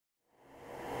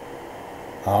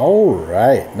All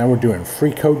right, now we're doing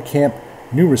freeCodeCamp,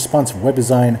 new responsive web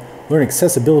design, learn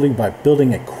accessibility by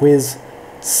building a quiz,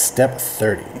 step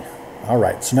 30. All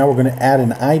right, so now we're going to add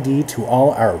an ID to all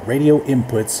our radio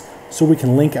inputs so we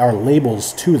can link our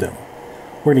labels to them.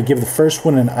 We're going to give the first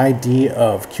one an ID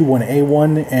of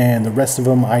Q1A1 and the rest of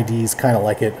them IDs kind of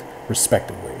like it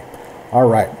respectively. All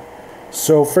right,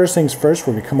 so first things first,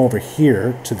 we're going to come over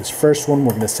here to this first one.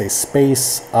 We're going to say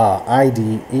space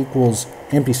ID equals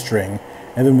empty string,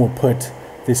 and then we'll put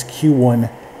this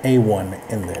Q1A1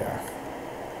 in there,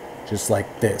 just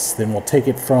like this. Then we'll take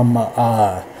it from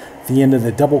the end of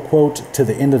the double quote to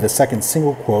the end of the second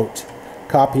single quote,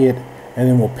 copy it, and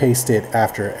then we'll paste it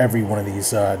after every one of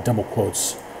these double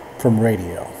quotes from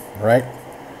radio, all right?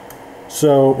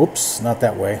 So, oops, not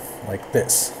that way, like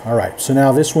this. All right, so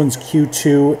now this one's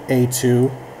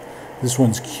Q2A2, this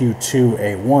one's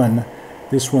Q2A1,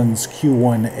 this one's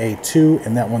Q1A2,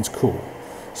 and that one's cool.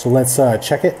 So let's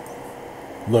check it.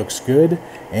 Looks good,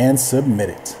 and submit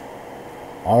it.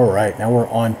 All right, now we're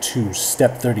on to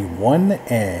step 31,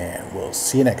 and we'll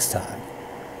see you next time.